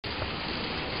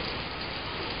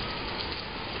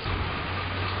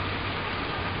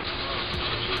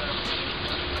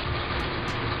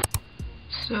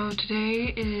So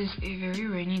today is a very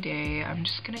rainy day. I'm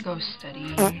just gonna go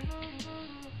study.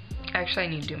 Actually, I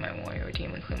need to do my morning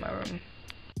routine and clean my room.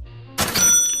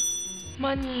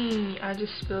 Money! I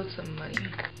just spilled some money.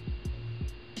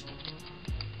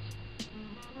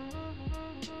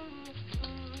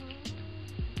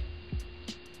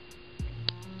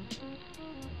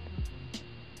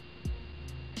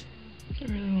 I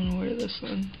really want to wear this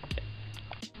one.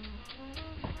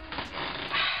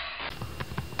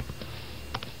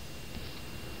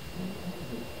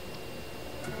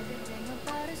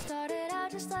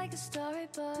 Just like a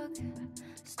storybook.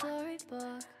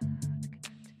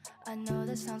 I know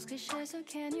that sounds cliche, so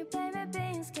can you blame me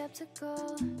being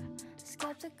skeptical?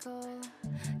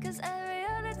 Cause every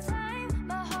other time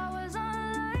my heart was on the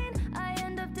line, I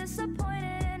end up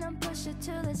disappointed and I'm pushed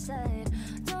to the side.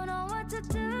 Don't know what to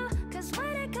do, cause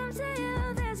when it comes to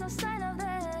you, there's no sign of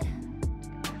that.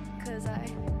 Cause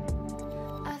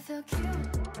I feel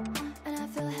cute and I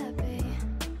feel happy.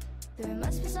 There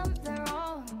must be something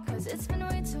wrong, cause it's been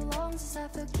way too long since I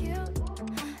feel cute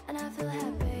and I feel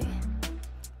happy.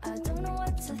 I don't know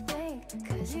what to think,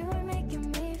 cause you were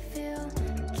making me feel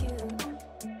cute.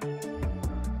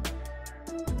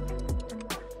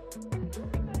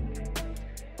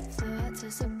 So hard to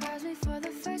surprise me for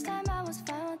the first time, I was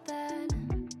fine with that.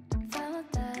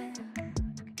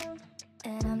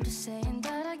 And I'm just saying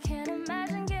that I can't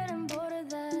imagine getting bored of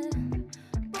that.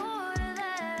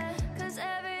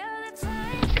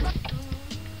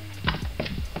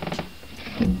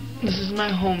 This is my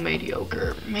homemade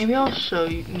yogurt. Maybe I'll show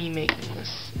you me making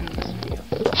this in this video.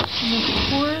 And of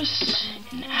course,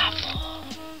 an apple.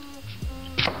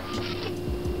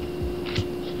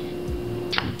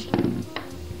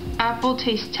 Apple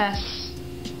taste test.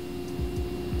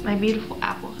 My beautiful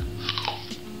apple.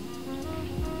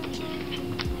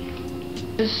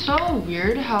 It's so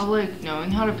weird how like knowing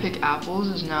how to pick apples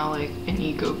is now like an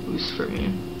ego boost for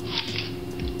me.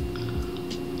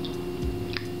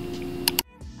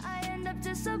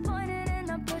 Disappointed and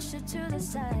I push it to the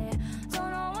side.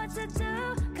 Don't know what to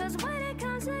do, cause when it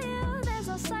comes to you, there's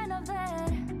no sign of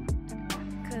that.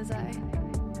 Cause I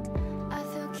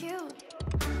feel cute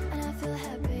and I feel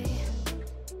happy.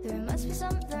 There must be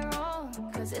something wrong,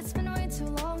 cause it's been way too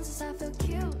long since I feel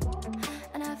cute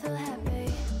and I feel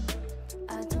happy.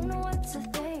 I don't know what to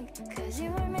think, cause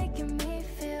you were making me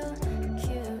feel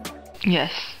cute.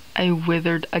 Yes, I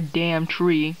withered a damn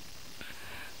tree.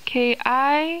 Okay,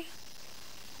 I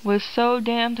was so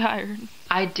damn tired.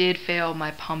 I did fail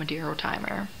my Pomodoro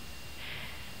timer.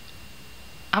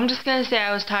 I'm just gonna say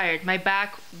I was tired. My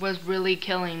back was really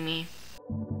killing me.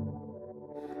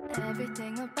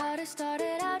 Everything about it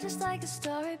started out just like a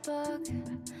storybook.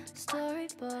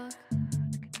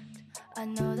 I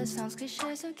know that sounds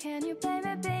cliche, so can you blame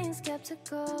me being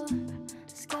skeptical?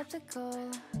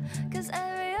 Cause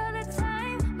every other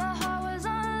time my heart was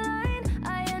on the line,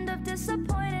 I end up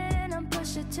disappointed and I'm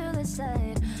pushed to the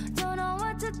side. Don't know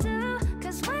what to do,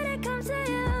 cause when it comes to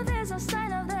you, there's no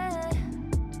sign of that.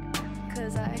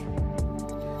 Cause I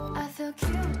feel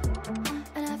cute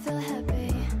and I feel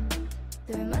happy.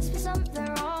 There must be something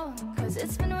wrong, cause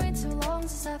it's been way too long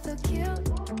since I feel cute.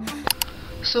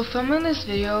 So filming this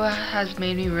video has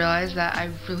made me realize that I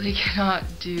really cannot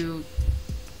do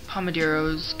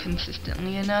Pomodoros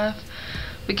consistently enough,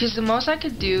 because the most I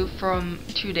could do from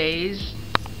 2 days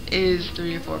is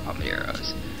 3 or 4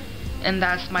 Pomodoros, and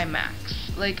that's my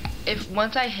max. Like, if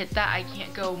once I hit that, I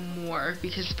can't go more,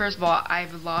 because first of all,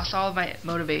 I've lost all of my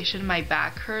motivation. My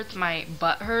back hurts, my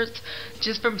butt hurts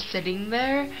just from sitting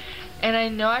there, and I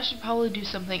know I should probably do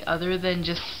something other than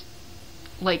just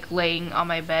like laying on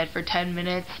my bed for 10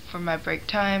 minutes for my break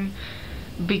time,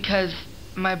 because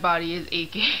my body is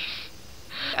aching.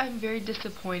 I'm very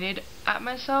disappointed at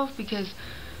myself because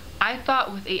I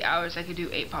thought with 8 hours I could do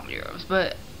 8 Pomodoros,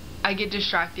 but I get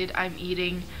distracted, I'm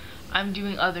eating, I'm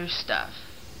doing other stuff.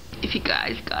 If you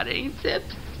guys got any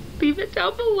tips, leave it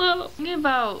down below. I'm thinking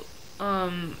about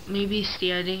maybe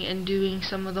standing and doing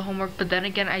some of the homework, but then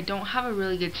again, I don't have a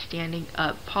really good standing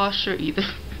up posture either.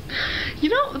 You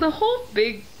know, the whole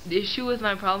big issue with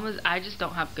my problem is I just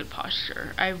don't have good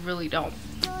posture. I really don't.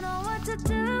 Don't know what to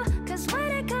do, cause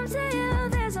when it comes to you,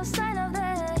 there's no sign of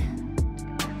that.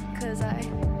 Cause I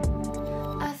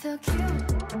feel cute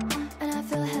and I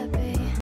feel happy.